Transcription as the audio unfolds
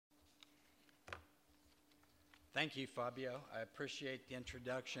Thank you, Fabio. I appreciate the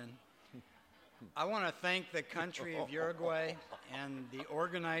introduction. I want to thank the country of Uruguay and the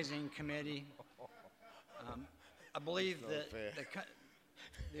organizing committee. I believe that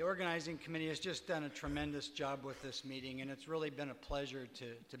the organizing committee has just done a tremendous job with this meeting, and it's really been a pleasure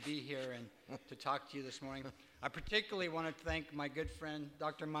to be here and to talk to you this morning. I particularly want to thank my good friend,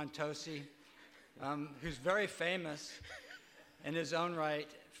 Dr. Montosi, who's very famous in his own right,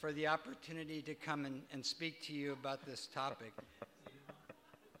 for the opportunity to come and speak to you about this topic.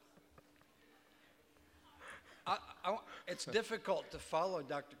 It's difficult to follow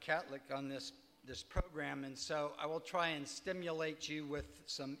Dr. Catlett on this program, and so I will try and stimulate you with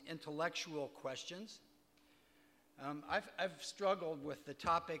some intellectual questions. I've struggled with the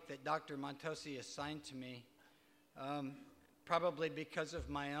topic that Dr. Montosi assigned to me, probably because of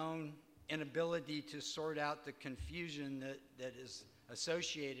my own inability to sort out the confusion that is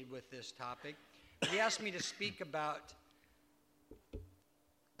associated with this topic. He asked me to speak about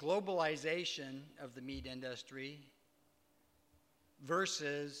globalization of the meat industry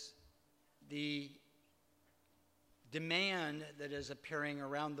versus the demand that is appearing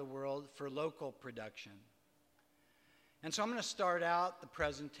around the world for local production. And so I'm going to start out the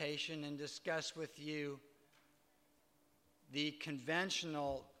presentation and discuss with you the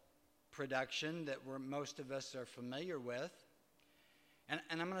conventional production that most of us are familiar with.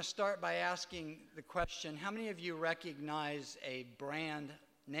 And I'm going to start by asking the question, how many of you recognize a brand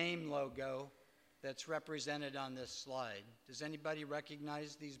name logo that's represented on this slide? Does anybody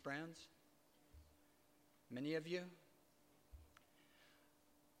recognize these brands? Many of you?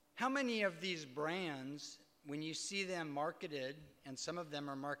 How many of these brands, when you see them marketed, and some of them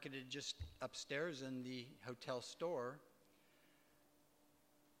are marketed just upstairs in the hotel store,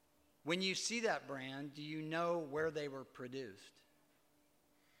 when you see that brand, do you know where they were produced?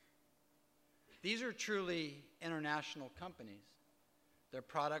 These are truly international companies. Their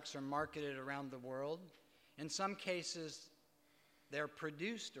products are marketed around the world. In some cases, they're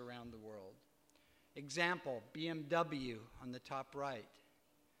produced around the world. Example, BMW on the top right.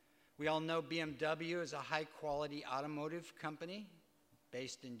 We all know BMW is a high-quality automotive company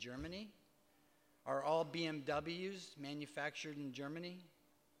based in Germany. Are all BMWs manufactured in Germany?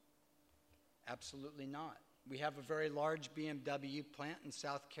 Absolutely not. We have a very large BMW plant in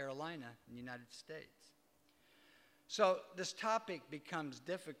South Carolina in the United States. So this topic becomes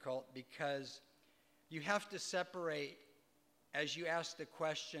difficult because you have to separate, as you ask the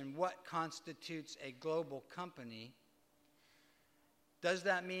question, what constitutes a global company? Does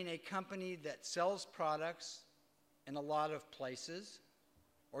that mean a company that sells products in a lot of places?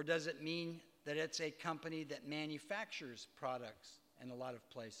 Or does it mean that it's a company that manufactures products in a lot of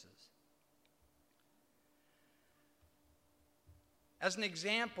places? As an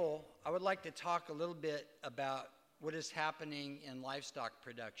example, I would like to talk a little bit about what is happening in livestock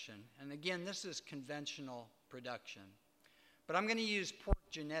production. And again, this is conventional production. But I'm going to use pork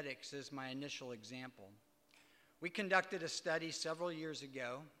genetics as my initial example. We conducted a study several years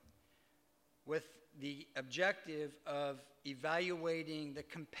ago with the objective of evaluating the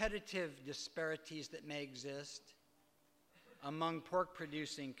competitive disparities that may exist among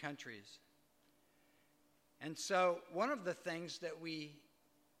pork-producing countries. And so one of the things that we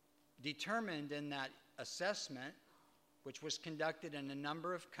determined in that assessment, which was conducted in a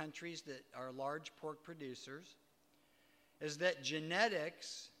number of countries that are large pork producers, is that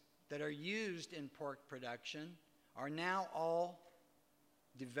genetics that are used in pork production are now all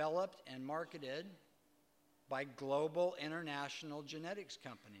developed and marketed by global international genetics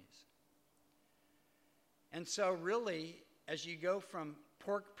companies. And so really, as you go from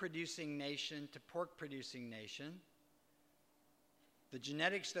pork-producing nation to pork-producing nation, the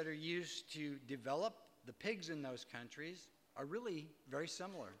genetics that are used to develop the pigs in those countries are really very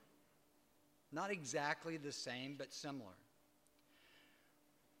similar. Not exactly the same, but similar.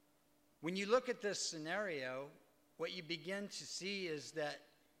 When you look at this scenario, what you begin to see is that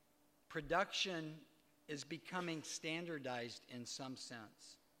production is becoming standardized in some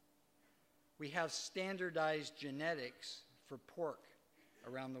sense. We have standardized genetics for pork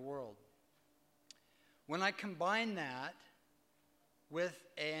around the world. When I combine that with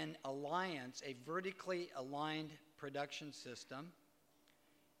an alliance, a vertically aligned production system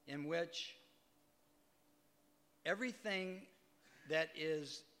in which everything that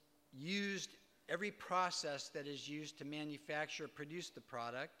is used, every process that is used to manufacture or produce the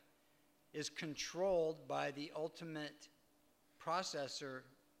product is controlled by the ultimate processor,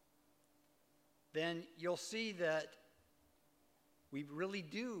 then you'll see that we really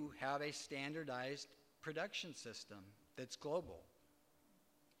do have a standardized production system that's global.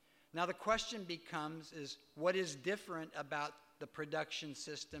 Now the question becomes is what is different about the production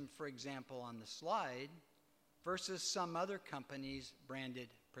system, for example, on the slide, versus some other company's branded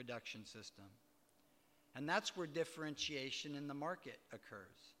production system? And that's where differentiation in the market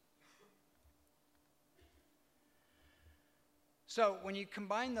occurs. So when you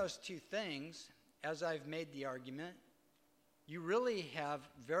combine those two things, as I've made the argument, you really have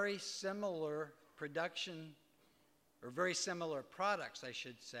very similar production, or very similar products, I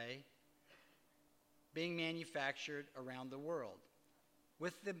should say, being manufactured around the world,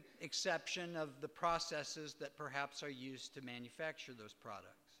 with the exception of the processes that perhaps are used to manufacture those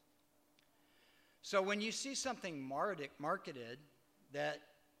products. So when you see something marketed that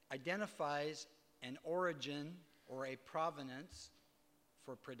identifies an origin or a provenance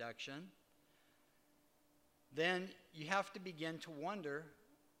for production, then you have to begin to wonder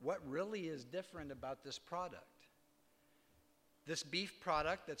what really is different about this product. This beef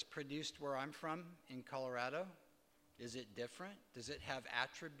product that's produced where I'm from in Colorado, is it different? Does it have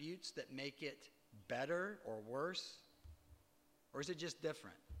attributes that make it better or worse? Or is it just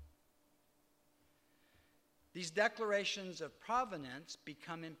different? These declarations of provenance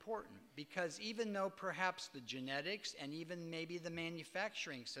become important because even though perhaps the genetics and even maybe the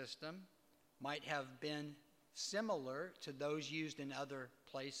manufacturing system might have been similar to those used in other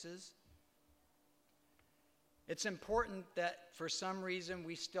places, it's important that for some reason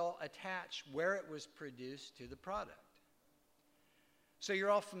we still attach where it was produced to the product. So you're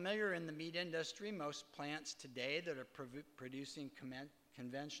all familiar in the meat industry, most plants today that are producing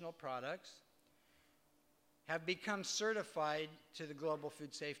conventional products have become certified to the Global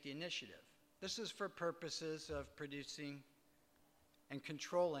Food Safety Initiative. This is for purposes of producing and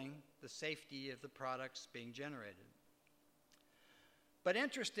controlling the safety of the products being generated. But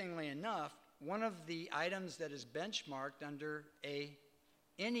interestingly enough, one of the items that is benchmarked under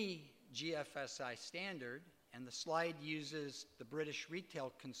any GFSI standard, and the slide uses the British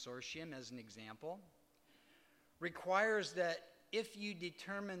Retail Consortium as an example, requires that if you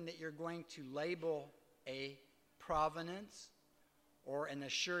determine that you're going to label a provenance or an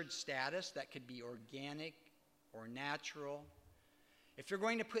assured status, that could be organic or natural, if you're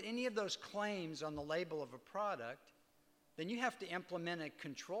going to put any of those claims on the label of a product, then you have to implement a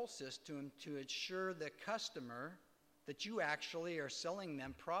control system to ensure the customer that you actually are selling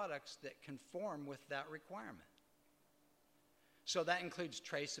them products that conform with that requirement. So that includes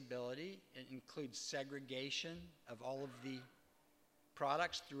traceability, it includes segregation of all of the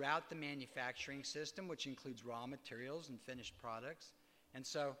products throughout the manufacturing system, which includes raw materials and finished products. And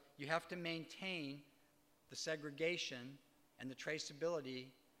so you have to maintain the segregation and the traceability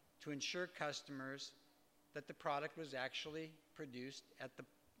to ensure customers that the product was actually produced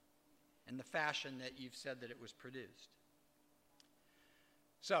in the fashion that you've said that it was produced.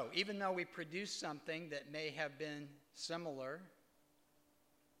 So even though we produce something that may have been similar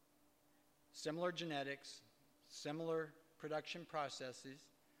genetics, similar production processes,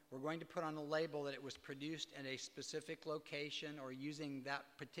 we're going to put on a label that it was produced in a specific location or using that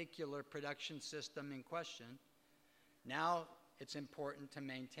particular production system in question. Now it's important to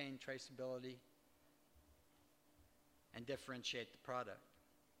maintain traceability and differentiate the product.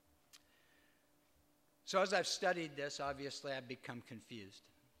 So as I've studied this, obviously I've become confused.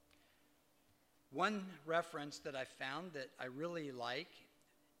 One reference that I found that I really like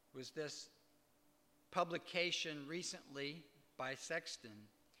was this publication recently by Sexton.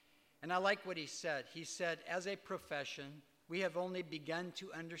 And I like what he said. He said, as a profession, we have only begun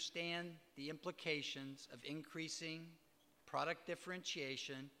to understand the implications of increasing product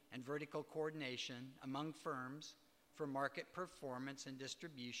differentiation and vertical coordination among firms for market performance and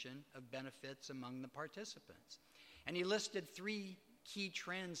distribution of benefits among the participants. And he listed 3 key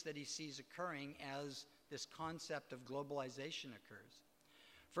trends that he sees occurring as this concept of globalization occurs.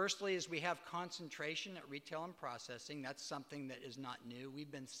 Firstly is we have concentration at retail and processing. That's something that is not new.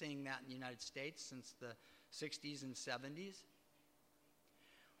 We've been seeing that in the United States since the 60s and 70s.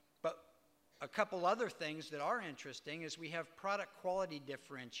 But a couple other things that are interesting is we have product quality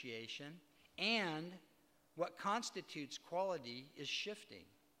differentiation, and what constitutes quality is shifting.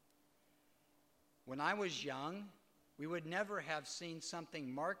 When I was young, we would never have seen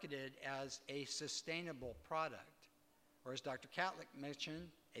something marketed as a sustainable product, or as Dr. Catlick mentioned,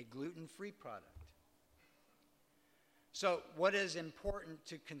 a gluten-free product. So what is important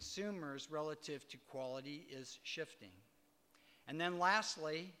to consumers relative to quality is shifting. And then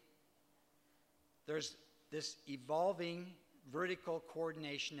lastly, there's this evolving vertical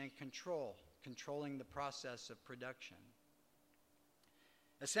coordination and control, controlling the process of production.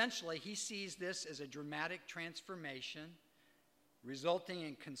 Essentially, he sees this as a dramatic transformation resulting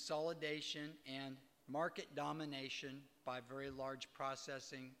in consolidation and market domination by very large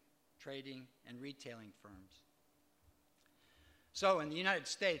processing, trading, and retailing firms. So in the United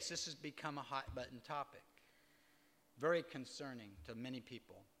States, this has become a hot-button topic, very concerning to many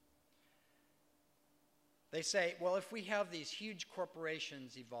people. They say, well, if we have these huge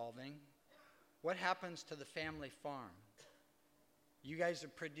corporations evolving, what happens to the family farm? You guys are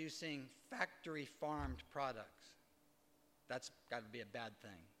producing factory-farmed products. That's got to be a bad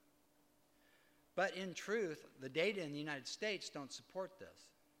thing. But in truth, the data in the United States don't support this.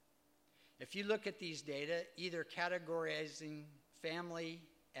 If you look at these data, either categorizing family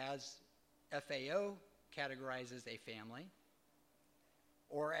as FAO categorizes a family,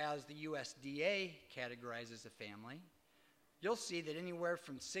 or as the USDA categorizes a family, you'll see that anywhere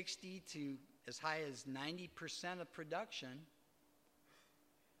from 60 to as high as 90% of production,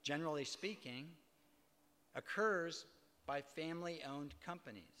 generally speaking, occurs by family-owned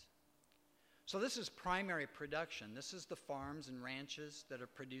companies. So this is primary production. This is the farms and ranches that are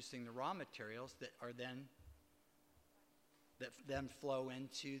producing the raw materials that then flow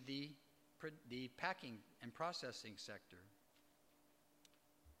into the packing and processing sector.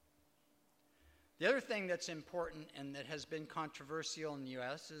 The other thing that's important and that has been controversial in the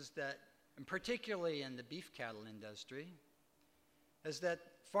U.S. is that, and particularly in the beef cattle industry, is that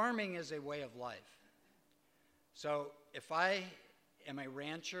farming is a way of life. So if I am a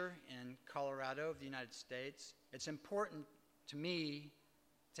rancher in Colorado of the United States, it's important to me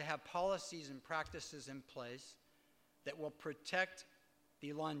to have policies and practices in place that will protect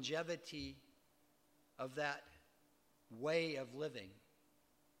the longevity of that way of living.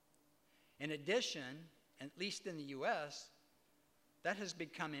 In addition, at least in the U.S., that has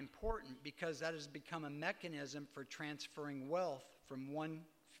become important because that has become a mechanism for transferring wealth from one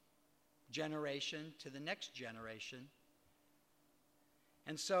generation to the next generation.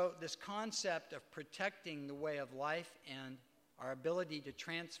 And so this concept of protecting the way of life and our ability to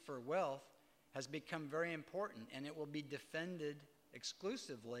transfer wealth has become very important, and it will be defended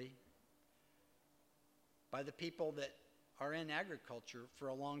exclusively by the people that are in agriculture for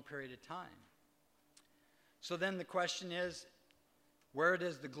a long period of time. So then the question is, where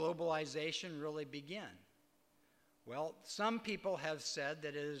does the globalization really begin? Well, some people have said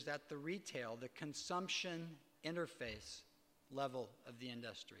that it is at the retail, the consumption interface level of the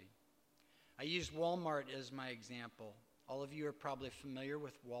industry. I use Walmart as my example. All of you are probably familiar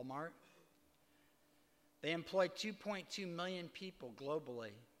with Walmart. They employ 2.2 million people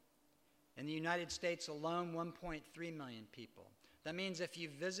globally. In the United States alone, 1.3 million people. That means if you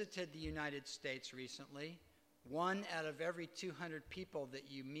visited the United States recently, 1 out of every 200 people that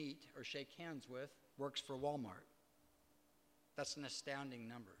you meet or shake hands with works for Walmart. That's an astounding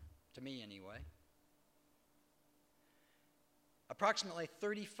number, to me anyway. Approximately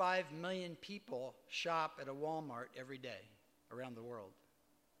 35 million people shop at a Walmart every day around the world.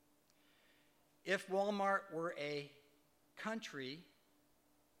 If Walmart were a country,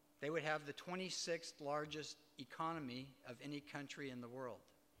 they would have the 26th largest economy of any country in the world.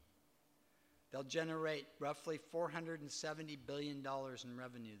 They'll generate roughly $470 billion in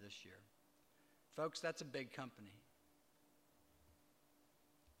revenue this year. Folks, that's a big company.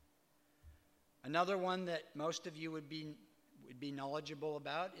 Another one that most of you would be knowledgeable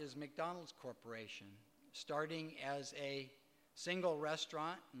about is McDonald's Corporation. Starting as a single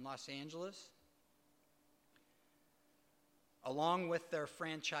restaurant in Los Angeles, along with their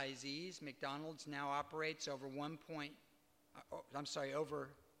franchisees, McDonald's now operates over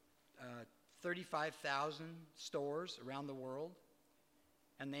 35,000 stores around the world,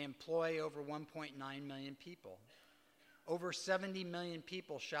 and they employ over 1.9 million people. Over 70 million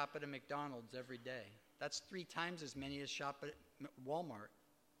people shop at a McDonald's every day. That's 3 times as many as shop at Walmart.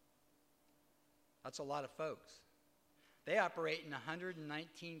 That's a lot of folks. They operate in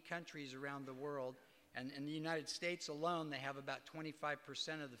 119 countries around the world, and in the United States alone, they have about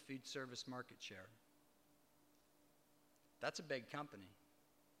 25% of the food service market share. That's a big company.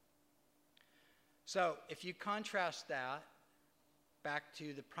 So if you contrast that back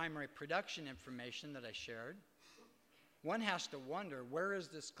to the primary production information that I shared, one has to wonder, where is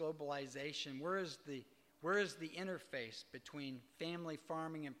this globalization? Where is the interface between family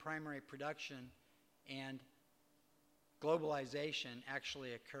farming and primary production and globalization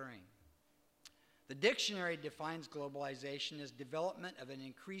actually occurring? The dictionary defines globalization as development of an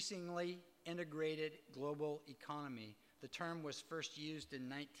increasingly integrated global economy. The term was first used in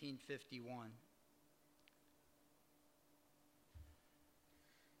 1951.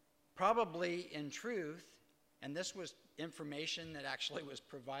 Probably in truth, and this was information that actually was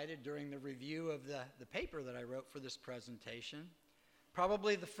provided during the review of the paper that I wrote for this presentation,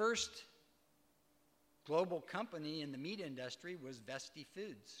 Probably the first global company in the meat industry was Vesti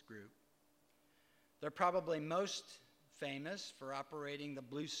Foods Group. They're probably most famous for operating the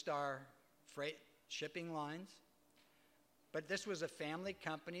Blue Star freight shipping lines. But this was a family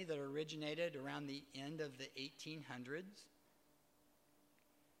company that originated around the end of the 1800s.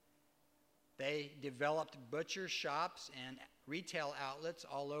 They developed butcher shops and retail outlets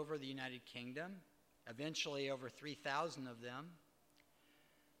all over the United Kingdom, eventually over 3,000 of them.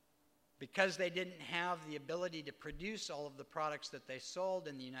 Because they didn't have the ability to produce all of the products that they sold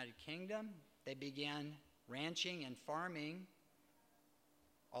in the United Kingdom, they began ranching and farming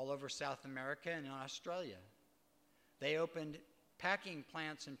all over South America and in Australia. They opened packing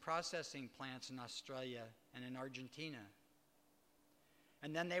plants and processing plants in Australia and in Argentina.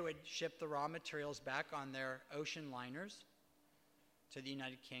 And then they would ship the raw materials back on their ocean liners to the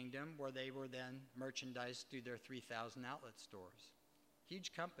United Kingdom, where they were then merchandised through their 3,000 outlet stores.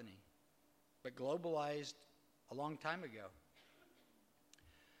 Huge company, but globalized a long time ago.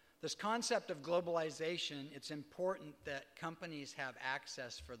 This concept of globalization, it's important that companies have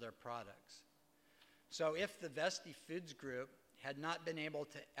access for their products. So if the Vesti Foods Group had not been able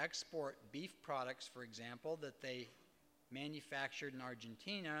to export beef products, for example, that they manufactured in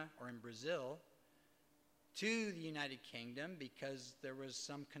Argentina or in Brazil to the United Kingdom because there was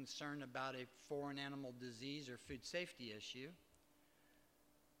some concern about a foreign animal disease or food safety issue,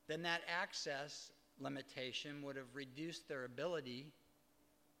 then that access limitation would have reduced their ability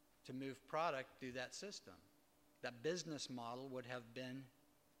to move product through that system. That business model would have been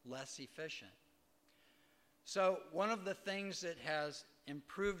less efficient. So one of the things that has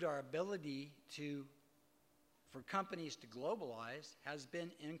improved our ability for companies to globalize has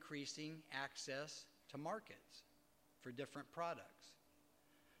been increasing access to markets for different products.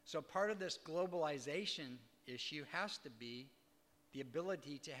 So part of this globalization issue has to be the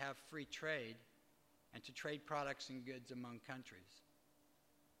ability to have free trade and to trade products and goods among countries.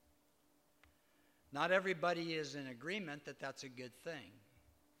 Not everybody is in agreement that that's a good thing.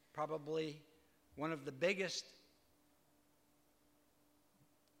 Probably one of the biggest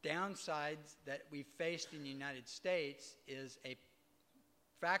downsides that we've faced in the United States is a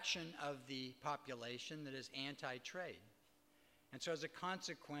fraction of the population that is anti-trade. And so as a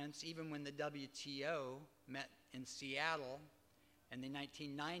consequence, even when the WTO met in Seattle in the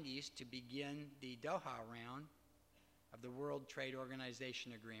 1990s to begin the Doha round of the World Trade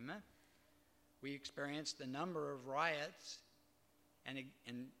Organization Agreement, we experienced a number of riots and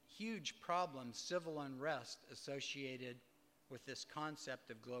huge problems, civil unrest associated with this concept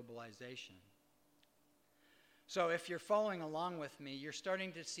of globalization. So if you're following along with me, you're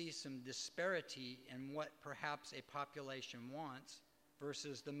starting to see some disparity in what perhaps a population wants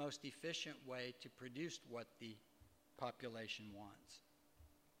versus the most efficient way to produce what the population wants.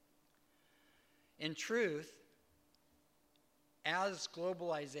 In truth, as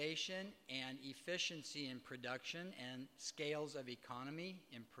globalization and efficiency in production and scales of economy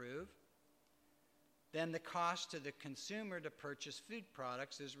improve, then the cost to the consumer to purchase food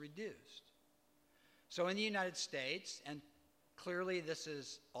products is reduced. So in the United States, and clearly this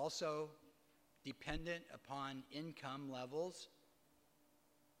is also dependent upon income levels,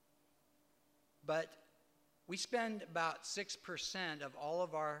 but we spend about 6% of all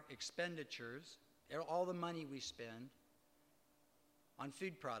of our expenditures, all the money we spend, on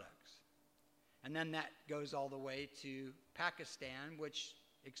food products. And then that goes all the way to Pakistan, which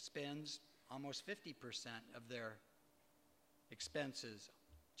expends almost 50% of their expenses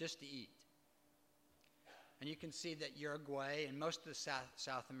just to eat. And you can see that Uruguay and most of the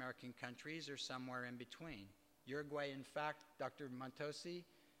South American countries are somewhere in between. Uruguay, in fact, Dr. Montosi,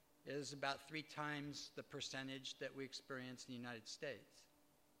 is about 3 times the percentage that we experience in the United States.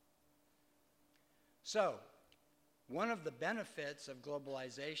 So, one of the benefits of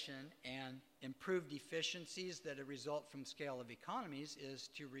globalization and improved efficiencies that result from scale of economies is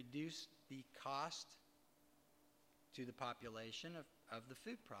to reduce the cost to the population of the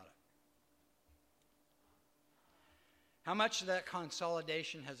food product. How much of that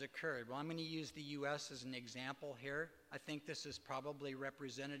consolidation has occurred? Well, I'm going to use the U.S. as an example here. I think this is probably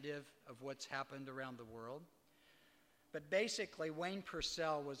representative of what's happened around the world. But basically, Wayne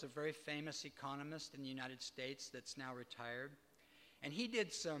Purcell was a very famous economist in the United States that's now retired. And he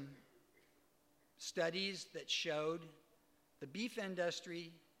did some studies that showed the beef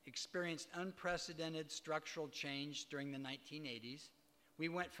industry experienced unprecedented structural change during the 1980s. We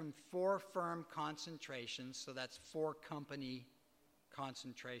went from 4 firm concentrations, so that's 4 company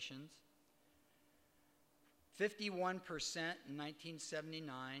concentrations, 51% in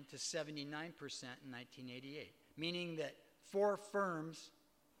 1979 to 79% in 1988, meaning that 4 firms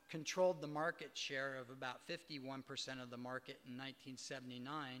controlled the market share of about 51% of the market in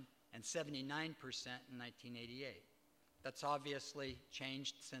 1979 and 79% in 1988. That's obviously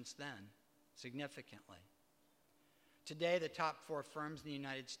changed since then significantly. Today, the top 4 firms in the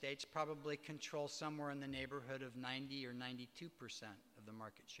United States probably control somewhere in the neighborhood of 90 or 92% of the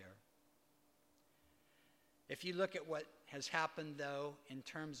market share. If you look at what has happened, though, in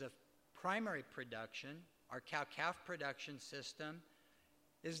terms of primary production, our cow-calf production system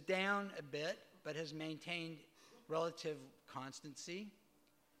is down a bit, but has maintained relative constancy.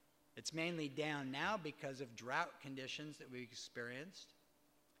 It's mainly down now because of drought conditions that we've experienced.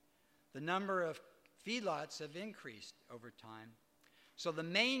 The number of feedlots have increased over time. So the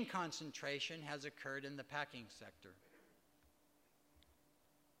main concentration has occurred in the packing sector.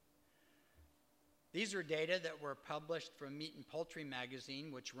 These are data that were published from Meat and Poultry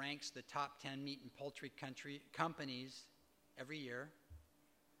magazine, which ranks the top 10 meat and poultry companies every year.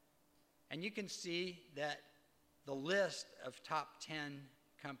 And you can see that the list of top 10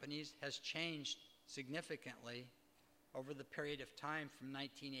 companies has changed significantly over the period of time from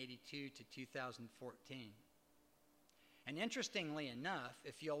 1982 to 2014. And interestingly enough,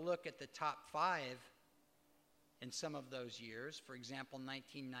 if you'll look at the top 5 in some of those years, for example,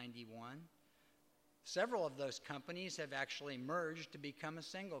 1991, several of those companies have actually merged to become a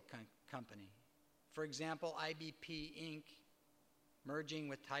single company. For example, IBP Inc. merging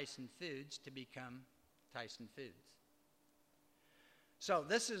with Tyson Foods to become Tyson Foods. So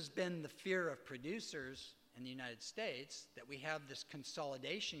this has been the fear of producers in the United States, that we have this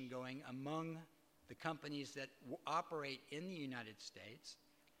consolidation going among the companies that operate in the United States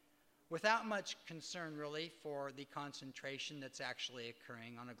without much concern really for the concentration that's actually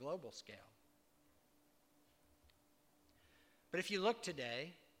occurring on a global scale. But if you look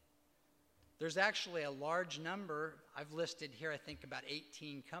today, there's actually a large number, I've listed here I think about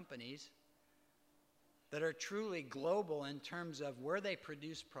 18 companies, that are truly global in terms of where they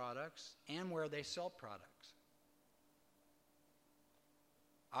produce products and where they sell products.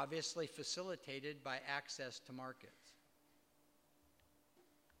 Obviously facilitated by access to markets.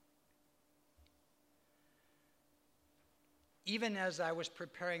 Even as I was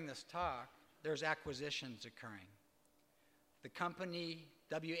preparing this talk, there's acquisitions occurring. The company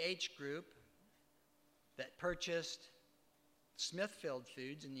WH Group that purchased Smithfield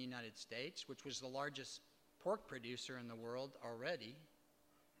Foods in the United States, which was the largest pork producer in the world already,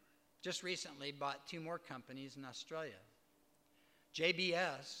 just recently bought 2 more companies in Australia.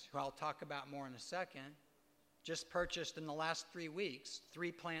 JBS, who I'll talk about more in a second, just purchased in the last 3 weeks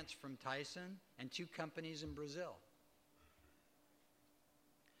 3 plants from Tyson and 2 companies in Brazil.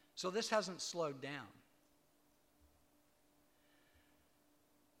 So this hasn't slowed down.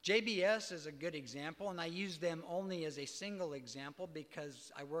 JBS is a good example, and I use them only as a single example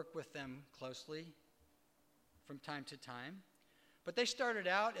because I work with them closely from time to time. But they started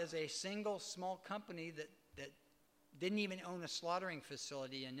out as a single small company that didn't even own a slaughtering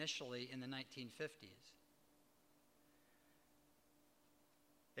facility initially in the 1950s.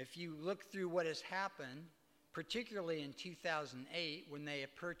 If you look through what has happened, particularly in 2008 when they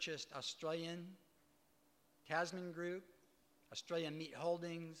purchased Australian Tasman Group, Australian Meat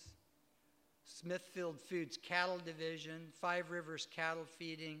Holdings, Smithfield Foods Cattle Division, 5 Rivers Cattle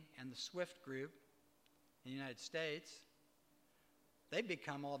Feeding, and the Swift Group in the United States, they've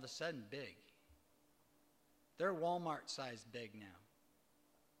become all of a sudden big. They're Walmart-sized big now.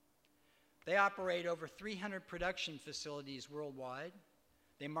 They operate over 300 production facilities worldwide.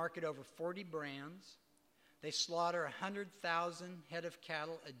 They market over 40 brands. They slaughter 100,000 head of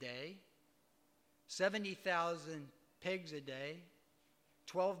cattle a day, 70,000 pigs a day,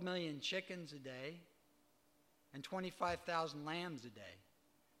 12 million chickens a day, and 25,000 lambs a day.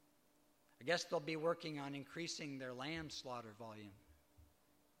 I guess they'll be working on increasing their lamb slaughter volume.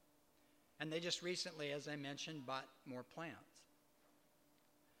 And they just recently, as I mentioned, bought more plants.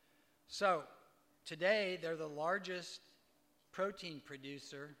 So today, they're the largest protein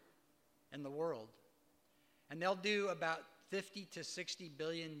producer in the world. And they'll do about $50 to $60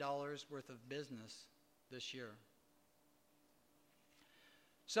 billion worth of business this year.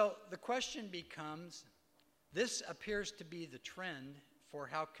 So the question becomes, this appears to be the trend for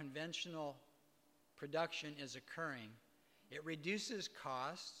how conventional production is occurring. It reduces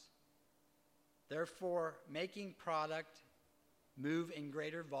costs, therefore making product move in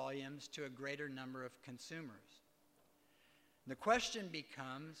greater volumes to a greater number of consumers. The question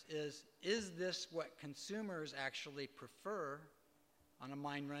becomes, is this what consumers actually prefer on a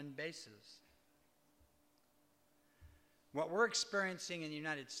mine run basis? What we're experiencing in the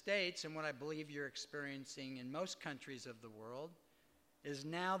United States, and what I believe you're experiencing in most countries of the world, is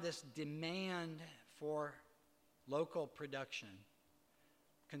now this demand for local production.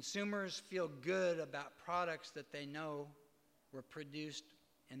 Consumers feel good about products that they know were produced,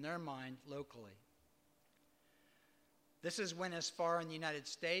 in their mind, locally. This is went as far in the United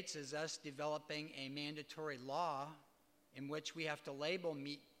States as us developing a mandatory law in which we have to label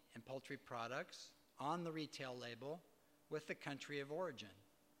meat and poultry products on the retail label with the country of origin.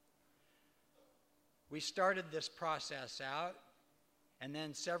 We started this process out, and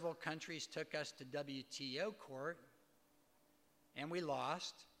then several countries took us to WTO court, and we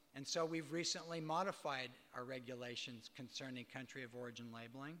lost. And so we've recently modified our regulations concerning country of origin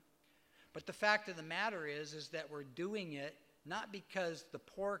labeling. But the fact of the matter is that we're doing it not because the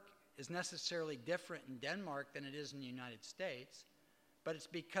pork is necessarily different in Denmark than it is in the United States, but it's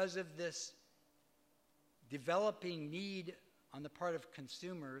because of this developing need on the part of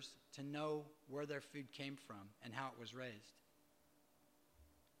consumers to know where their food came from and how it was raised.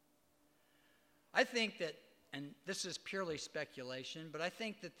 I think that, and this is purely speculation, but I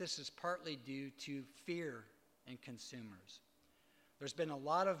think that this is partly due to fear in consumers. There's been a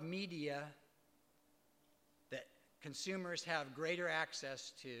lot of media that consumers have greater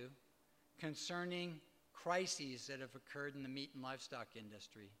access to concerning crises that have occurred in the meat and livestock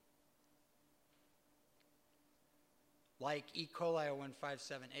industry, like E. coli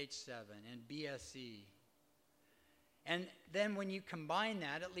 0157H7 and BSE. And then when you combine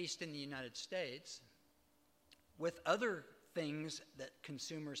that, at least in the United States, with other things that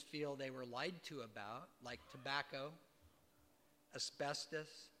consumers feel they were lied to about, like tobacco,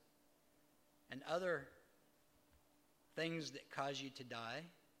 asbestos, and other things that cause you to die,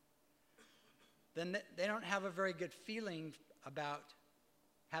 then they don't have a very good feeling about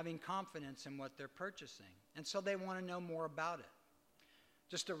having confidence in what they're purchasing. And so they want to know more about it.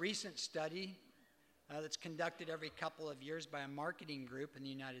 Just a recent study that's conducted every couple of years by a marketing group in the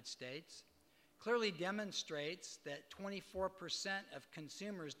United States clearly demonstrates that 24% of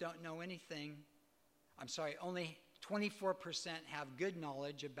consumers don't know anything. Only 24% have good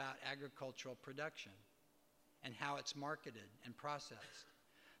knowledge about agricultural production and how it's marketed and processed.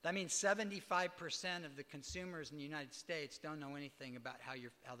 That means 75% of the consumers in the United States don't know anything about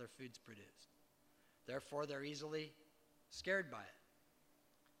how their food's produced. Therefore, they're easily scared by it.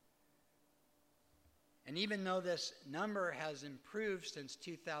 And even though this number has improved since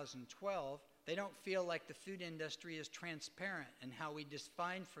 2012, they don't feel like the food industry is transparent in how we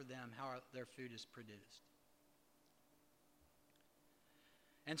define for them how their food is produced.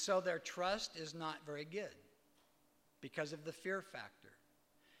 And so their trust is not very good because of the fear factor.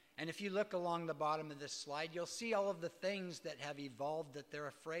 And if you look along the bottom of this slide, you'll see all of the things that have evolved that they're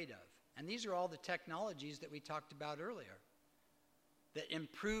afraid of. And these are all the technologies that we talked about earlier that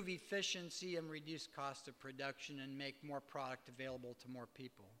improve efficiency and reduce cost of production and make more product available to more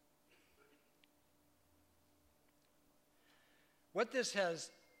people. What this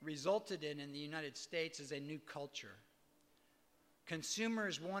has resulted in the United States is a new culture.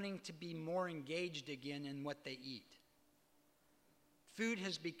 Consumers wanting to be more engaged again in what they eat. Food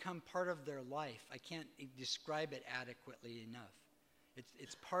has become part of their life. I can't describe it adequately enough.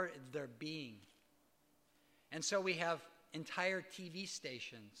 It's part of their being. And so we have entire TV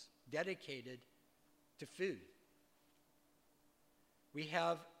stations dedicated to food. We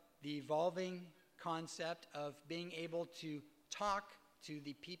have the evolving concept of being able to talk to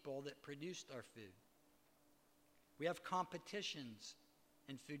the people that produced our food. We have competitions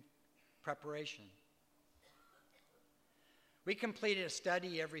in food preparation. We completed a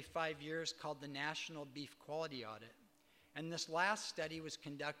study every 5 years called the National Beef Quality Audit. And this last study was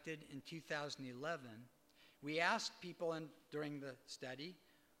conducted in 2011. We asked people during the study,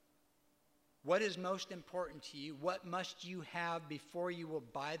 what is most important to you? What must you have before you will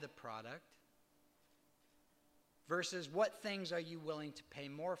buy the product? Versus what things are you willing to pay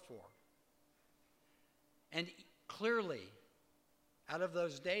more for? And clearly, out of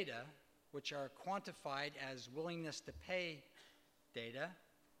those data, which are quantified as willingness to pay data,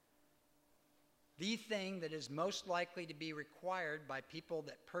 the thing that is most likely to be required by people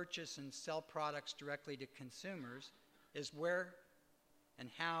that purchase and sell products directly to consumers is where and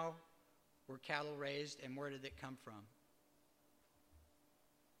how were cattle raised and where did it come from.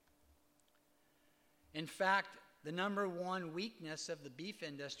 In fact, the number one weakness of the beef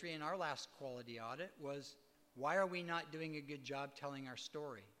industry in our last quality audit was, why are we not doing a good job telling our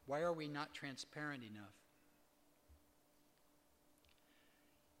story? Why are we not transparent enough?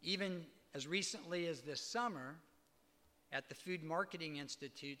 Even as recently as this summer, at the Food Marketing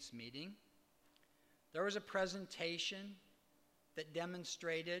Institute's meeting, There was a presentation that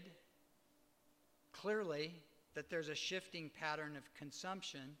demonstrated clearly that there's a shifting pattern of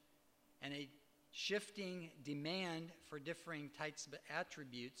consumption and a shifting demand for differing types of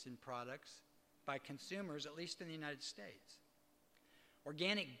attributes in products by consumers, at least in the United States.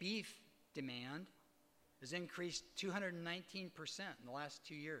 Organic beef demand has increased 219% in the last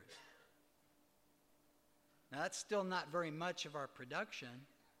 2 years. Now, that's still not very much of our production,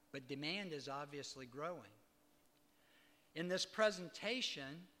 but demand is obviously growing. In this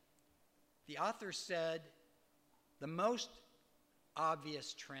presentation, the author said the most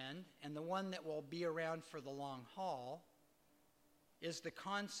obvious trend, and the one that will be around for the long haul, is the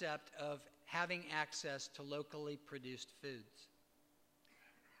concept of having access to locally produced foods.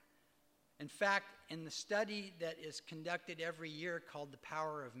 In fact, in the study that is conducted every year called The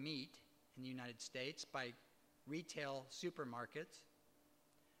Power of Meat in the United States by retail supermarkets,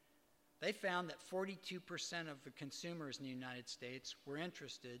 they found that 42% of the consumers in the United States were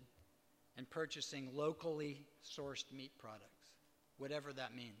interested in purchasing locally sourced meat products, whatever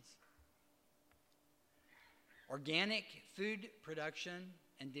that means. Organic food production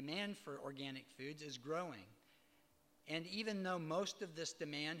and demand for organic foods is growing. And even though most of this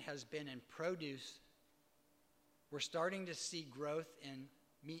demand has been in produce, we're starting to see growth in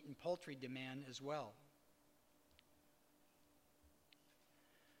meat and poultry demand as well.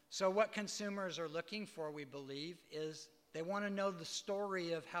 So what consumers are looking for, we believe, is they want to know the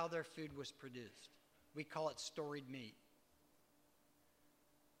story of how their food was produced. We call it storied meat.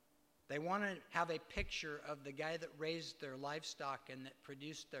 They want to have a picture of the guy that raised their livestock and that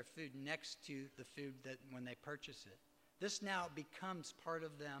produced their food next to the food that when they purchase it. This now becomes part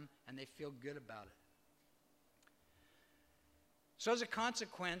of them, and they feel good about it. So as a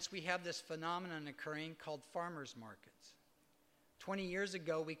consequence, we have this phenomenon occurring called farmers markets. 20 years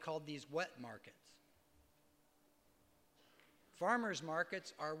ago, we called these wet markets. Farmers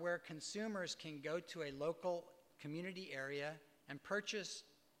markets are where consumers can go to a local community area and purchase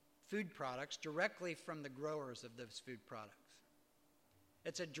food products directly from the growers of those food products.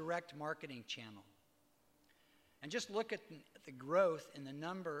 It's a direct marketing channel. And just look at the growth in the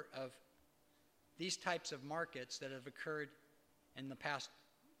number of these types of markets that have occurred in the past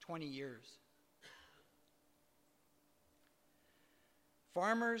 20 years.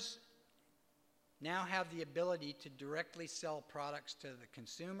 Farmers now have the ability to directly sell products to the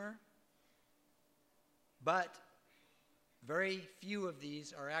consumer, but very few of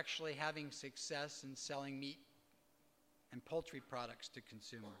these are actually having success in selling meat and poultry products to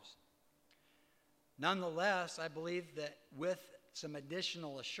consumers. Nonetheless, I believe that with some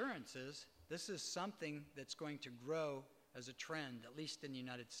additional assurances, this is something that's going to grow as a trend, at least in the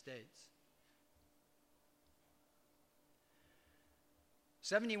United States.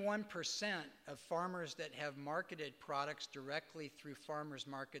 71% of farmers that have marketed products directly through farmers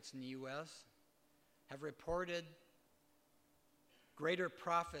markets in the U.S. have reported greater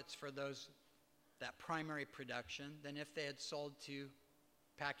profits for that primary production than if they had sold to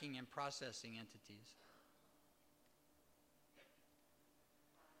packing and processing entities.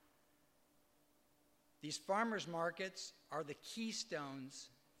 These farmers markets are the keystones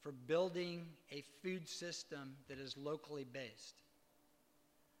for building a food system that is locally based.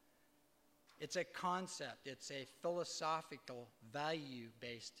 It's a concept, it's a philosophical,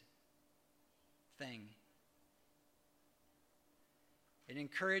 value-based thing. It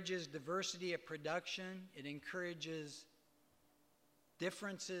encourages diversity of production, it encourages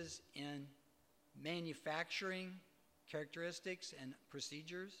differences in manufacturing characteristics and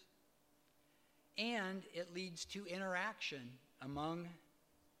procedures, and it leads to interaction among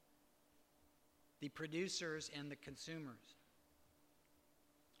the producers and the consumers.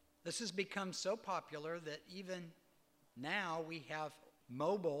 This has become so popular that even now we have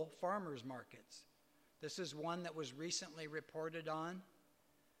mobile farmers markets. This is one that was recently reported on.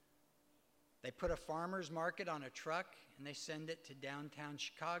 They put a farmer's market on a truck and they send it to downtown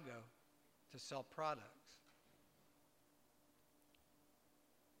Chicago to sell products.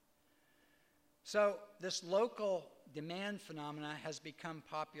 So this local demand phenomena has become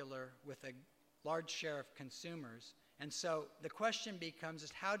popular with a large share of consumers. And so the question becomes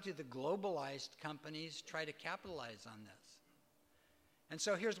is how do the globalized companies try to capitalize on this? And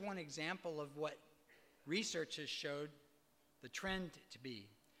so here's one example of what research has showed the trend to be.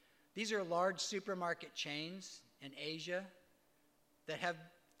 These are large supermarket chains in Asia that have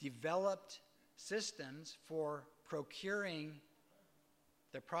developed systems for procuring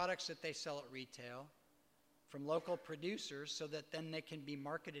the products that they sell at retail from local producers so that then they can be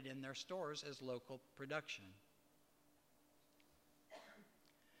marketed in their stores as local production.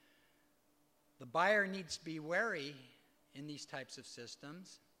 The buyer needs to be wary in these types of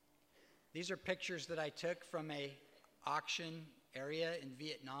systems. These are pictures that I took from a auction area in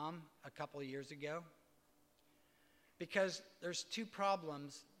Vietnam a couple of years ago, because there's two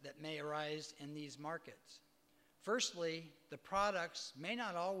problems that may arise in these markets. Firstly, the products may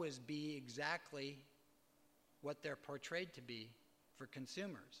not always be exactly what they're portrayed to be for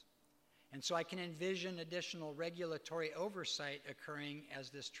consumers. And so I can envision additional regulatory oversight occurring as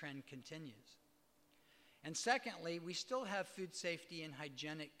this trend continues. And secondly, we still have food safety and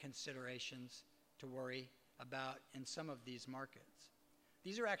hygienic considerations to worry about in some of these markets.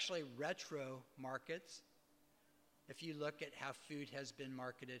 These are actually retro markets if you look at how food has been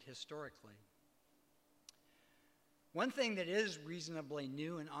marketed historically. One thing that is reasonably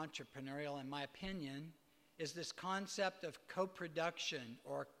new and entrepreneurial, in my opinion, is this concept of co-production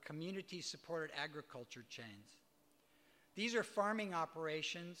or community-supported agriculture chains. These are farming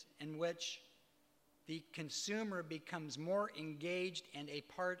operations in which the consumer becomes more engaged and a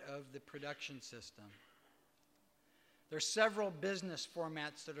part of the production system. There are several business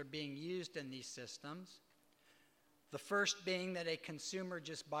formats that are being used in these systems. The first being that a consumer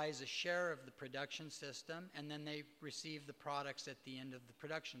just buys a share of the production system and then they receive the products at the end of the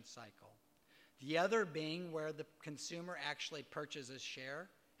production cycle. The other being where the consumer actually purchases a share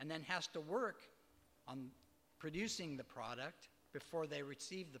and then has to work on producing the product before they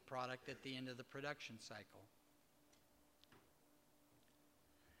receive the product at the end of the production cycle.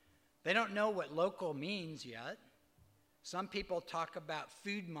 They don't know what local means yet. Some people talk about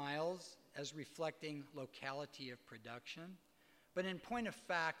food miles as reflecting locality of production. But in point of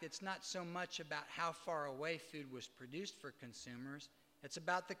fact, it's not so much about how far away food was produced for consumers. It's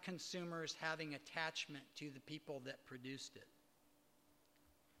about the consumers having attachment to the people that produced it.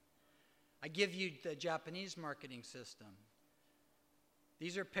 I give you the Japanese marketing system.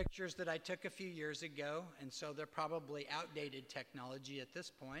 These are pictures that I took a few years ago, and so they're probably outdated technology at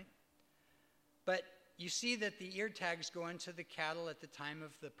this point. But you see that the ear tags go into the cattle at the time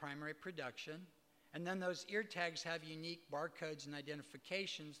of the primary production, and then those ear tags have unique barcodes and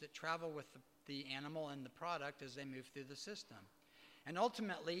identifications that travel with the animal and the product as they move through the system. And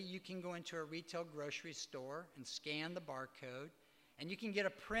ultimately, you can go into a retail grocery store and scan the barcode, and you can get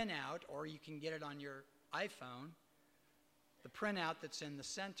a printout, or you can get it on your iPhone, the printout that's in the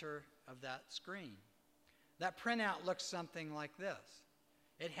center of that screen. That printout looks something like this.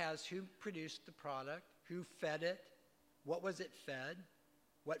 It has who produced the product, who fed it, what was it fed,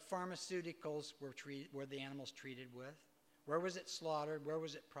 what pharmaceuticals were the animals treated with, where was it slaughtered, where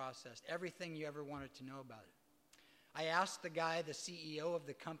was it processed, everything you ever wanted to know about it. I asked the guy, the CEO of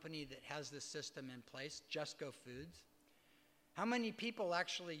the company that has this system in place, Just Go Foods, how many people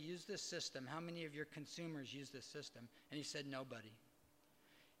actually use this system? How many of your consumers use this system? And he said, nobody.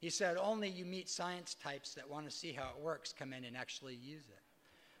 He said, only you meet science types that want to see how it works come in and actually use it.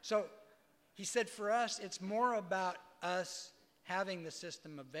 So he said, for us, it's more about us having the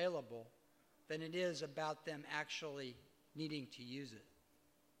system available than it is about them actually needing to use it.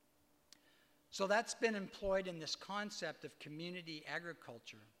 So that's been employed in this concept of community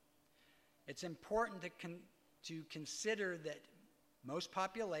agriculture. It's important to consider that most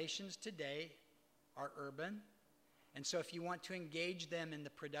populations today are urban, and so if you want to engage them in the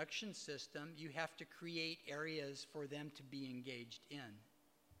production system, you have to create areas for them to be engaged in.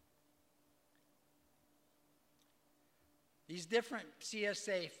 These different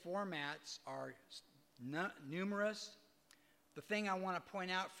CSA formats are numerous. The thing I want to point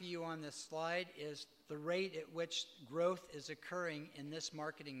out for you on this slide is the rate at which growth is occurring in this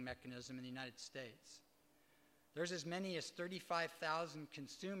marketing mechanism in the United States. There's as many as 35,000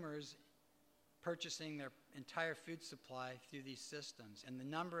 consumers purchasing their entire food supply through these systems, and the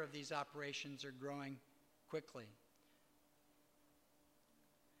number of these operations are growing quickly.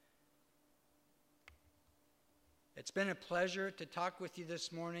 It's been a pleasure to talk with you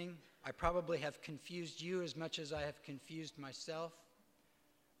this morning. I probably have confused you as much as I have confused myself,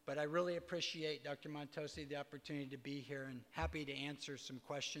 but I really appreciate, Dr. Montosi, the opportunity to be here, and happy to answer some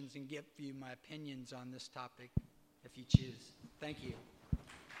questions and give you my opinions on this topic if you choose. Thank you.